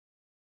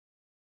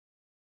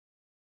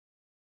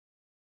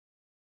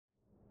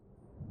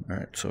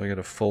Alright, so I got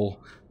a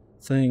full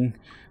thing.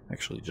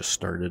 Actually just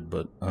started,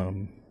 but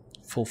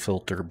full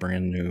filter,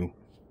 brand new.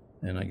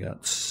 And I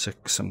got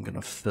 6 I'm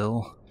gonna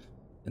fill.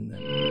 And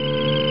then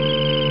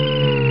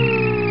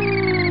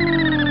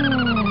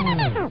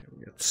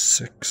we got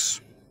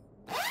 6.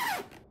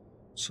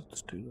 So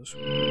let's do this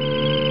one.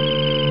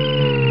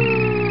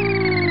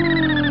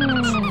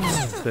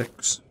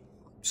 6.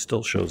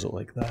 Still shows it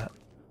like that.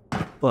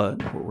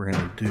 But what we're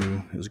gonna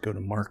do is go to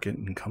market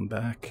and come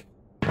back.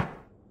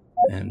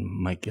 And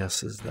my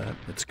guess is that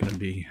it's going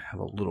to have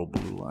a little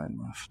blue line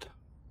left.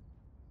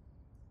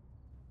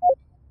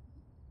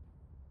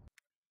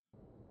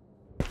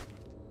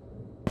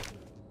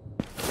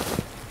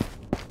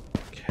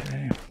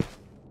 Okay.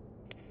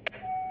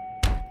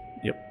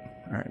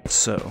 Yep. All right.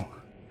 So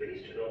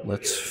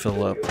let's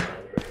fill up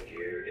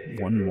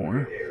one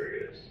more.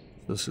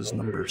 This is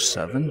number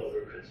 7.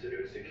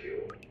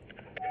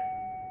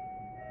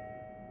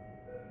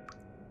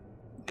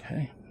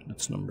 Okay.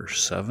 That's number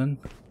 7.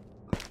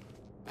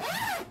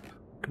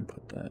 Can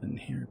put that in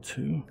here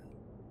too.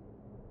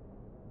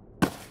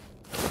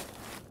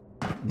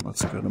 And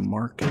let's go to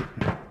market.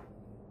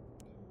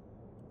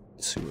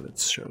 Let's see what it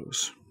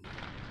shows.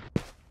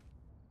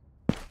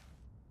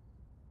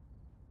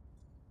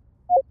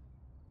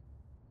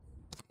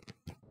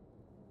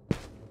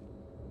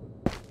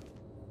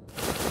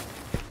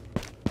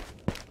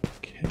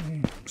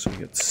 Okay, so we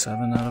get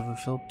 7 out of a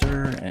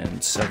filter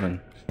and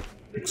 7.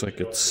 Looks like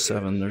it's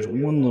 7. There's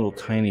one little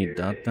tiny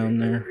dot down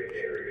there.